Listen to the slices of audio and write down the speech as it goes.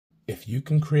If you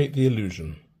can create the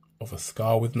illusion of a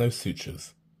scar with no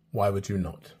sutures, why would you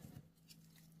not?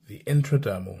 The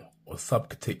intradermal or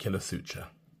subcuticular suture.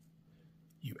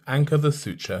 You anchor the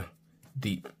suture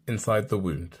deep inside the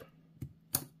wound.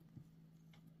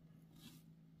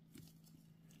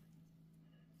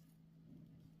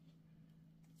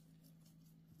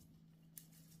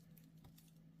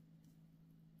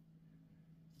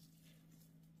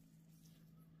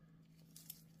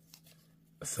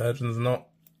 A surgeon's knot,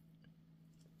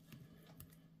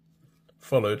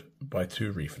 followed by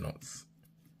 2 reef knots.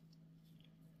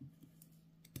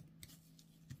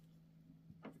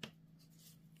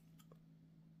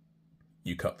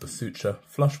 You cut the suture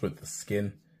flush with the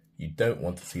skin. You don't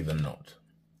want to see the knot.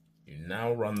 You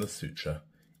now run the suture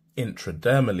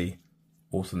intradermally,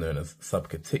 also known as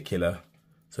subcuticular,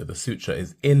 so the suture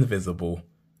is invisible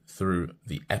through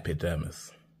the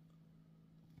epidermis.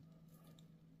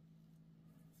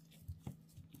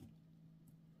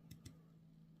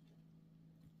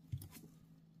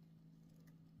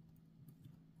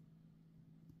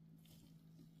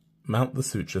 Mount the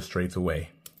suture straight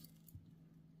away.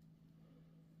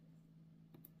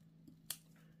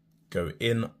 Go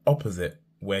in opposite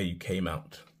where you came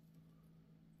out.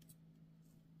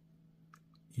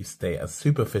 You stay as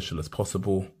superficial as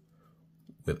possible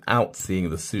without seeing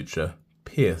the suture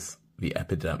pierce the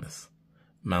epidermis.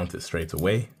 Mount it straight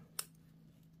away.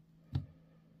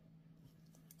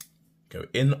 Go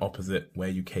in opposite where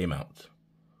you came out.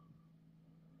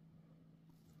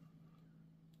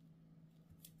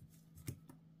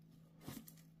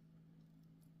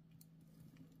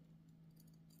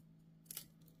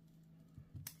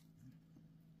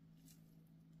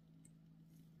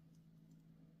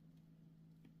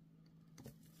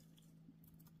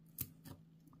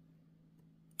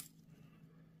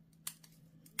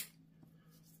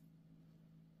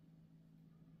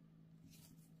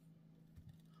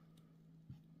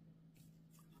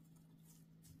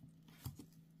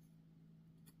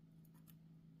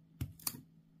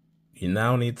 You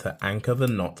now need to anchor the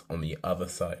knot on the other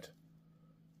side.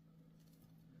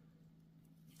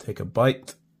 Take a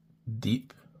bite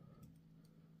deep.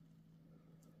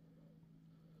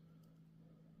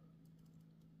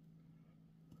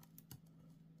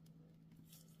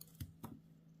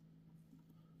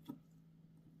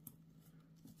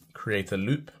 Create a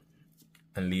loop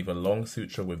and leave a long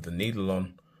suture with the needle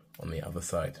on the other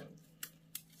side.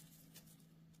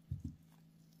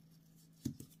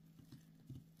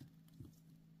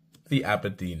 The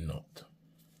Aberdeen knot.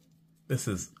 This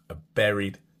is a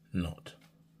buried knot.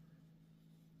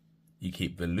 You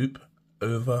keep the loop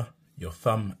over your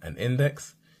thumb and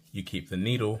index. You keep the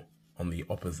needle on the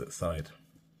opposite side.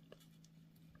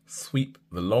 Sweep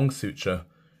the long suture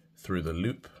through the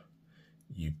loop.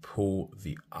 You pull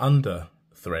the under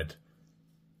thread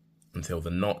until the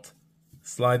knot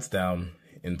slides down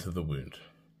into the wound.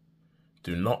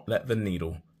 Do not let the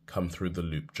needle come through the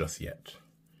loop just yet.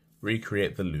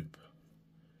 Recreate the loop.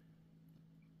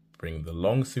 Bring the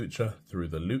long suture through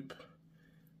the loop.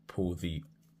 Pull the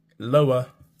lower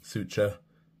suture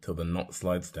till the knot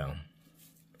slides down.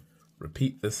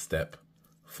 Repeat this step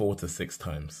 4 to 6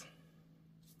 times.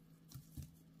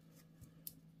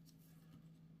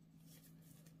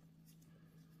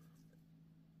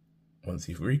 Once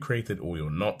you've recreated all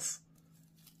your knots,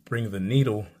 bring the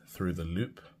needle through the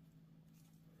loop.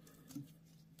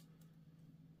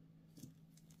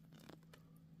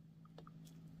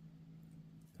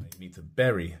 You need to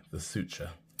bury the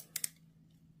suture.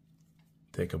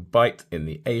 Take a bite in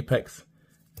the apex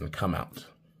and come out.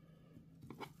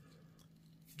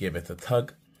 Give it a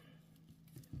tug.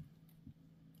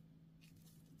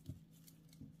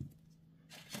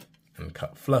 And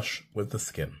cut flush with the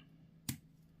skin.